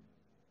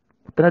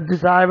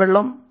 മുത്തനജ്ജിസായ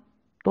വെള്ളം,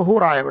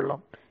 തൊഹൂറായ വെള്ളം,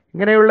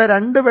 ഇങ്ങനെയുള്ള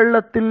രണ്ട്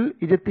വെള്ളത്തിൽ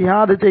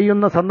ഇജ്തിഹാദ്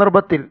ചെയ്യുന്ന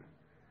സന്ദർഭത്തിൽ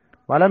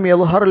വലം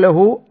യൽഹർ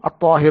ലഹു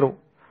അത്വാഹിറു,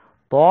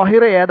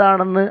 ത്വാഹിർ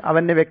ഏതാണെന്ന്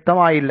അവന്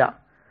വ്യക്തമായില്ല.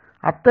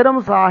 അത്തരം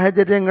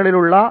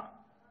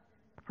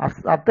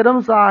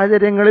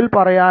സാഹചര്യങ്ങളിൽ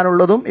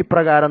പറയാനുള്ളതും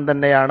ഇപ്രകാരം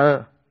തന്നെയാണ്.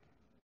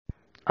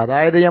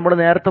 അതായത് നമ്മൾ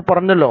നേരത്തെ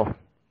പറഞ്ഞല്ലോ,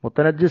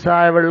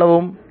 മുത്തനജ്ജിസായ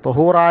വെള്ളവും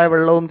തൊഹൂറായ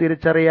വെള്ളവും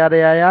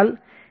തിരിച്ചറിയാതെയായാൽ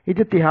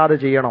ഇജ്തിഹാദ്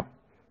ചെയ്യണം.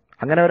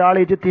 അങ്ങനെ ഒരാൾ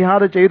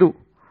ഇജ്തിഹാദ് ചെയ്തു,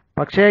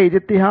 പക്ഷേ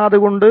ഇജ്തിഹാദ്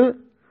കൊണ്ട്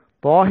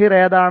ത്വാഹിർ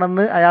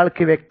ഏതാണെന്ന്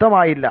അയാൾക്ക്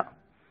വ്യക്തമായില്ല.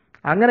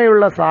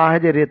 അങ്ങനെയുള്ള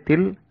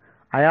സാഹചര്യത്തിൽ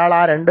അയാൾ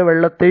ആ രണ്ട്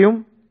വെള്ളത്തെയും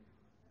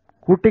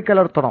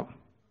കൂട്ടിക്കലർത്തണം,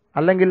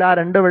 അല്ലെങ്കിൽ ആ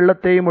രണ്ട്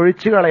വെള്ളത്തെയും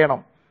ഒഴിച്ചു കളയണം.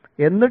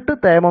 എന്നിട്ട്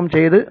തേമം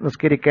ചെയ്ത്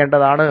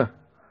നിസ്കരിക്കേണ്ടതാണ്.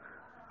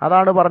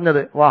 അതാണ്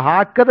പറഞ്ഞത്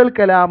വഹാക്കദൽ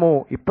കലാമു,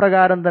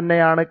 ഇപ്രകാരം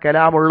തന്നെയാണ്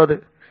കലാമുള്ളത്.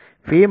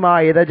 ഫീമാ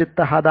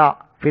ഇദജ്തഹദ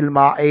ഫിൽ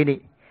മാഇനി,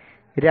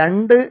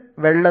 രണ്ട്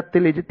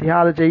വെള്ളത്തിൽ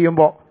ഇജ്തിഹാദ്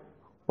ചെയ്യുമ്പോൾ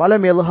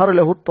വലം യൽഹർ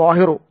ലഹു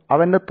ത്വാഹിറു,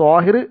 അവന്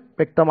ത്വാഹിർ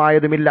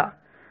വ്യക്തമായതുമില്ല.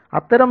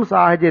 അത്തരം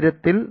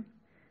സാഹചര്യത്തിൽ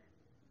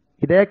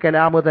ഇതേ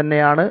കലാമ്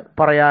തന്നെയാണ്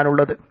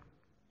പറയാനുള്ളത്.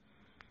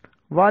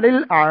 വലിൽ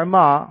അഅമ,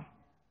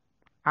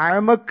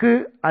 അഅമക്ക്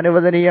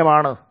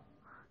അനുവദനീയമാണ്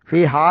ഫി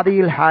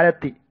ഹാദിയിൽ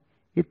ഹാലത്തി,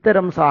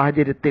 ഇത്തരം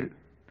സാഹചര്യത്തിൽ.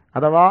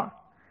 അഥവാ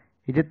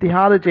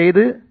ഇജ്തിഹാദ്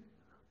ചെയ്ത്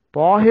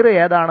ത്വാഹിർ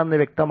ഏതാണെന്ന്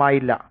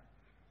വ്യക്തമായില്ല.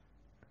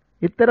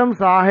 ഇത്തരം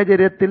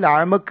സാഹചര്യത്തിൽ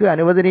അഅമക്ക്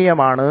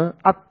അനുവദനീയമാണ്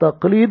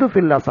അത്തഖ്ലീദു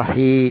ഫിൽ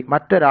അസഹി,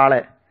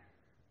 മറ്റൊരാളെ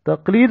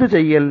തഖ്ലീദ്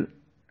ചെയ്യൽ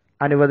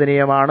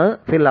അനുവദനീയമാണ്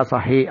ഫിൽ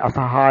അസഹി,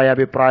 അസഹായ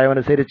അഭിപ്രായം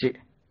അനുസരിച്ച്.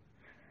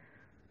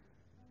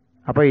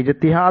 അപ്പോൾ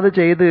ഇജ്തിഹാദ്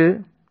ചെയ്ത്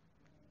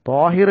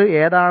ത്വാഹിർ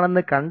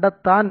ഏതാണെന്ന്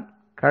കണ്ടെത്താൻ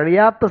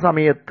കഴിയാത്ത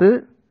സമയത്ത്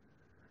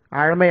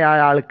അഅമയായ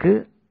ആൾക്ക്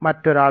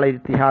മറ്റൊരാളെ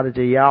ഇജ്തിഹാദ്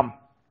ചെയ്യാം.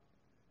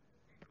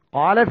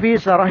 ഖാല ഫീ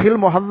ശറഹിൽ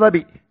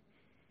മുഹദ്ദബി,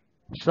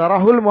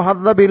 ശറഹുൽ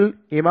മുഹദ്ദബിൽ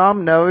ഇമാം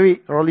നവവി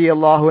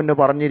റളിയല്ലാഹു അൻഹു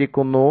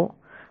പറഞ്ഞിരിക്കുന്നു,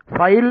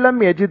 ഫൈലം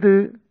യജിദ്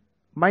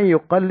മൻ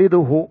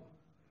യുഖല്ലിദുഹു,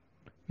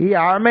 ഈ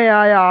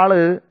അഅമയായ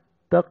ആള്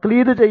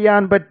തഖ്ലീദ്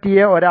ചെയ്യാൻ പറ്റിയ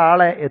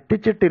ഒരാളെ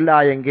എത്തിച്ചിട്ടില്ല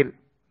എങ്കിൽ,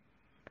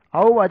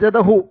 ഔ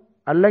വജദഹു,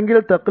 അല്ലെങ്കിൽ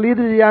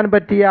തഖ്ലീദ് ചെയ്യാൻ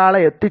പറ്റിയ ആളെ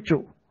എത്തിച്ചു,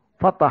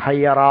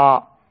 ഫതഹയ്യറ,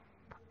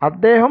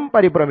 അദ്ദേഹം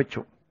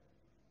പരിഭ്രമിച്ചു,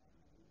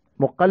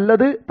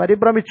 മുഖല്ലദ്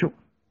പരിഭ്രമിച്ചു,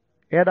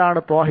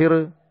 ഏതാണ് ത്വാഹിർ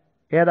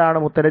ഏതാണ്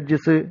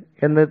മുത്തനജ്ജിസ്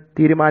എന്ന്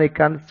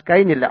തീരുമാനിക്കാൻ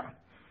കഴിഞ്ഞില്ല.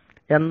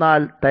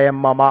 എന്നാൽ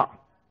തയമ്മമ,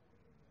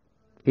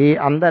 ഈ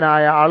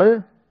അന്ധനായ ആള്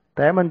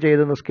തേമം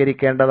ചെയ്ത്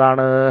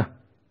നിസ്കരിക്കേണ്ടതാണ്.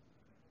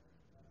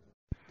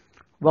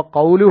 വ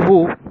ഖൗലുഹു,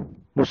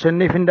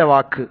 മുസന്നിഫിന്റെ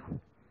വാക്ക്,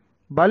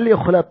 ബൽ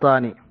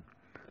യുഖ്ലത്താനി,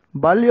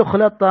 ബൽ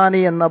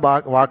യുഖ്ലത്താനി എന്ന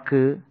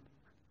വാക്ക്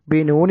ബി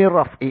നൂനി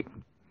റഫ്ഇ,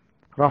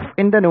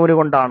 റഫ്ഇന്റെ നൂന്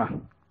കൊണ്ടാണ്.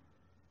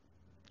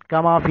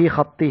 കമാ ഫി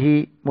ഖത്തിഹി,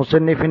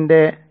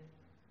 മുസന്നിഫിന്റെ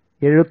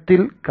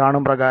എഴുത്തിൽ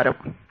കാണും പ്രകാരം.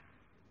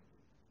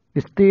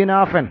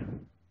 ഇസ്തീനാഫൻ,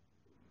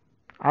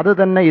 അത്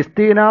തന്നെ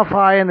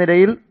ഇസ്തീനാഫായ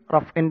നിലയിൽ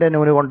റഫ്ഇന്റെ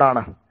നൂന്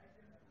കൊണ്ടാണ്.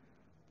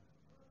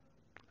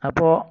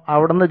 അപ്പോൾ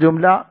അവിടുന്ന്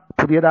ജുംല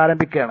പുതിയത്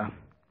ആരംഭിക്കുകയാണ്.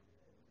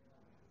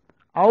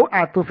 ഔ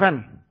അത്തുഫൻ,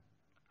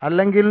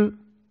 അല്ലെങ്കിൽ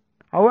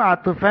ഔ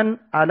അത്തുഫൻ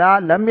അല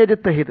ലം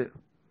യജ്തഹിദ്,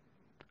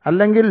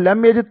 അല്ലെങ്കിൽ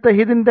ലം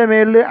യജ്തഹിദിന്റെ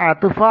മേൽ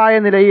അത്തുഫായ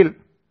നിലയിൽ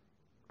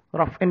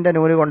റഫ്ഇന്റെ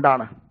നൂന്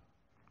കൊണ്ടാണ്.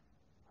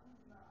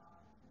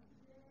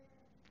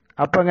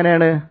 അപ്പൊ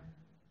എങ്ങനെയാണ്,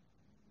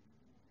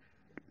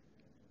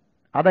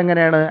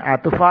 അതെങ്ങനെയാണ്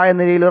അത്തുഫായ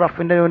നിലയിൽ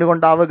റഫ്ഇന്റെ നൂന്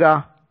കൊണ്ടാവുക?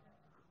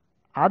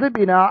 അത്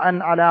ബിനാഅൻ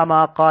അലാ മാ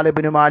ഖാല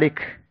ഇബ്നു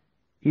മാലിക്,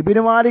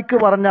 ഇബ്നു മാലിക്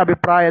പറഞ്ഞ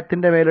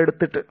അഭിപ്രായത്തിന്റെ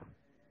മേലെടുത്തിട്ട്.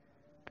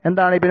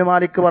 എന്താണ് ഇബ്നു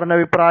മാലിക് പറഞ്ഞ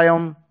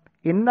അഭിപ്രായം?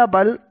 ഇന്ന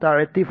ബൽ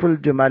തഅ്തിഫുൽ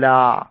ജുമല,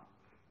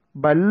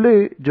 ബല്ല്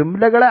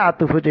ജുംലകളെ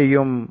അത്തുഫ്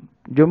ചെയ്യും,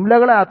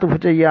 ജുംലകളെ അത്തുഫ്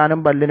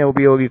ചെയ്യാനും ബല്ലിനെ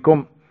ഉപയോഗിക്കും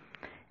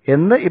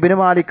എന്ന് ഇബ്നു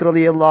മാലിക്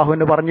റളിയല്ലാഹു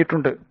അൻഹു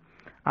പറഞ്ഞിട്ടുണ്ട്.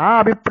 ആ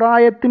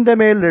അഭിപ്രായത്തിന്റെ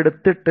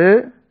മേലെടുത്തിട്ട്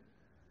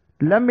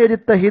ലം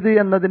യജ്തഹിദ്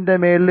എന്നതിന്റെ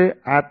മേൽ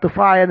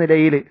അത്തുഫായ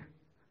നിലയിൽ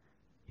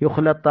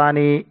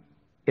യുഖ്ലത്താനി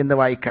എന്ന്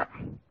വായിക്കാം.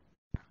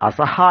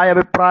 അസഹായ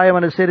അഭിപ്രായം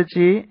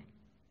അനുസരിച്ച്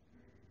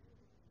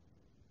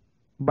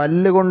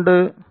ബല്ല് കൊണ്ട്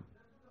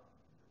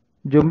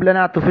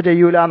ജുംലനെ അത്തുഫ്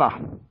ചെയ്യൂലാന്നാ,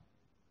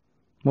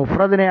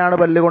 മുഫ്രദിനെയാണ്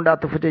ബല്ല് കൊണ്ട്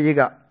അത്തുഫ്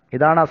ചെയ്യുക.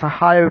 ഇതാണ്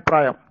അസഹായ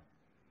അഭിപ്രായം.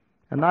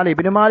 എന്നാൽ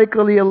ഇബ്നു മാലിക്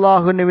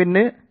റളിയല്ലാഹു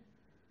അൻഹുവിന്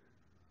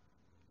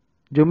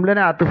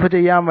ജുംലനെ അത്തുഫ്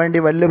ചെയ്യാൻ വേണ്ടി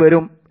വല്ല്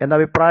വരും എന്ന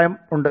അഭിപ്രായം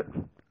ഉണ്ട്.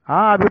 ആ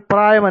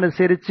അഭിപ്രായം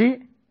അനുസരിച്ച്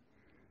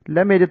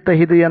ലം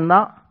യജ്തഹിദ് എന്ന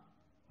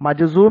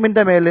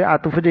മജ്സൂമിന്റെ മേൽ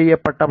അത്തുഫ്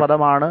ചെയ്യപ്പെട്ട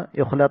പദമാണ്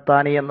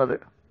യുഖ്ലത്താനി എന്നത്.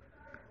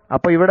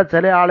 അപ്പോൾ ഇവിടെ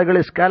ചില ആളുകൾ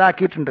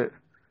ഇസ്കാലാക്കിയിട്ടുണ്ട്,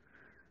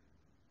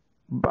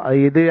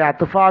 ഇത്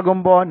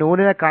അത്തുഫാകുമ്പോൾ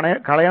നൂനിനെ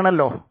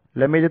കളയണല്ലോ.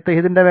 ലം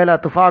യജ്തഹിദിന്റെ മേൽ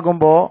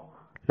അത്തുഫാകുമ്പോൾ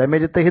ലം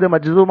യജ്തഹിദ്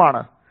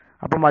മജ്സൂമാണ്.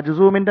 അപ്പോൾ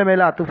മജ്സൂമിന്റെ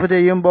മേൽ അത്തുഫ്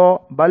ചെയ്യുമ്പോൾ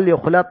ബൽ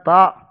യുഖ്ലത്ത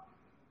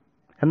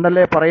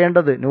എന്നല്ലേ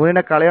പറയേണ്ടത്,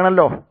 നൂനിനെ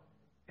കളയണല്ലോ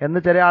എന്ന്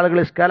ചില ആളുകൾ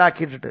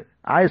ഇസ്കാലാക്കിയിട്ടുണ്ട്.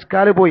 ആ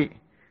ഇസ്കാല് പോയി.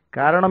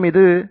 കാരണം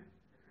ഇത്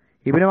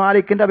ഇബ്നു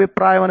മാലിക്കിന്റെ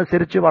അഭിപ്രായം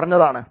അനുസരിച്ച്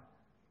പറഞ്ഞതാണ്.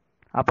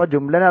 അപ്പോൾ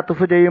ജുംലനെ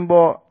അത്തുഫ്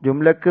ചെയ്യുമ്പോൾ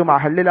ജുംലക്ക്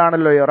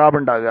മഹല്ലിലാണല്ലോ ഇറാബ്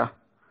ഉണ്ടാകുക,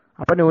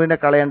 അപ്പം നൂനിനെ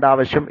കളയേണ്ട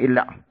ആവശ്യം ഇല്ല.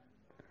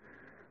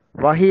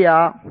 വഹിയ,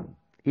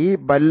 ഈ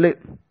ബല്ല്,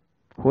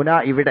 ഹുന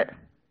ഇവിടെ,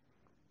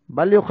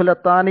 ബൽ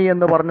യുഖ്ലത്താനി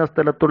എന്ന് പറഞ്ഞ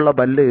സ്ഥലത്തുള്ള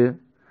ബല്ല്,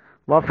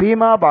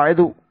 വഫീമ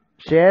ബഅദു,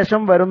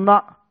 ശേഷം വരുന്ന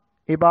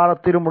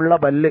ഇബാറത്തിലുമുള്ള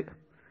ബല്ല്,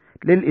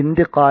 ലിൽ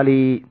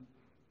ഇന്തിഖാലി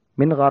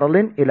മിൻ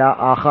ഗറളിൻ ഇലാ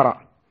ആഖറ,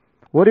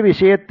 ഒരു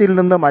വിഷയത്തിൽ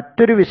നിന്ന്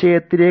മറ്റൊരു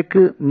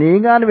വിഷയത്തിലേക്ക്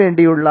നീങ്ങാൻ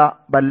വേണ്ടിയുള്ള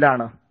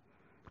ബല്ലാണ്,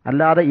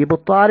 അല്ലാതെ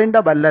ഇബ്താലിന്റെ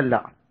ബല്ലല്ല.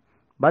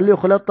 ബൽ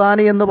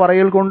യുഖ്ലത്താനി എന്ന്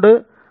പറയൽ കൊണ്ട്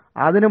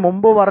അതിനു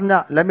മുമ്പ് പറഞ്ഞ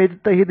ലം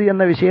യജ്തഹിദ്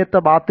എന്ന വിഷയത്തെ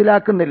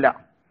ബാത്തിലാക്കുന്നില്ല.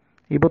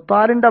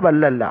 ഇബ്താലിന്റെ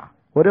ബല്ലല്ല,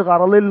 ഒരു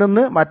ഖറളിൽ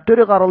നിന്ന്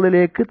മറ്റൊരു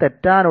ഖറളിലേക്ക്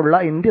തെറ്റാനുള്ള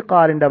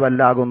ഇന്തിഖാലിന്റെ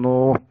ബല്ലാകുന്നു.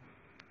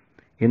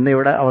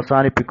 ഇന്നിവിടെ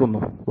അവസാനിപ്പിക്കുന്നു.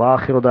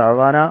 വാഖിറു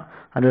ദഅവാന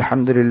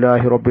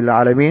അൽഹംദുലില്ലാഹി റബ്ബിൽ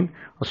ആലമീൻ.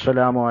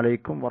 അസ്സലാമു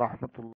അലൈക്കും വറഹ്മത്തുള്ളാഹി.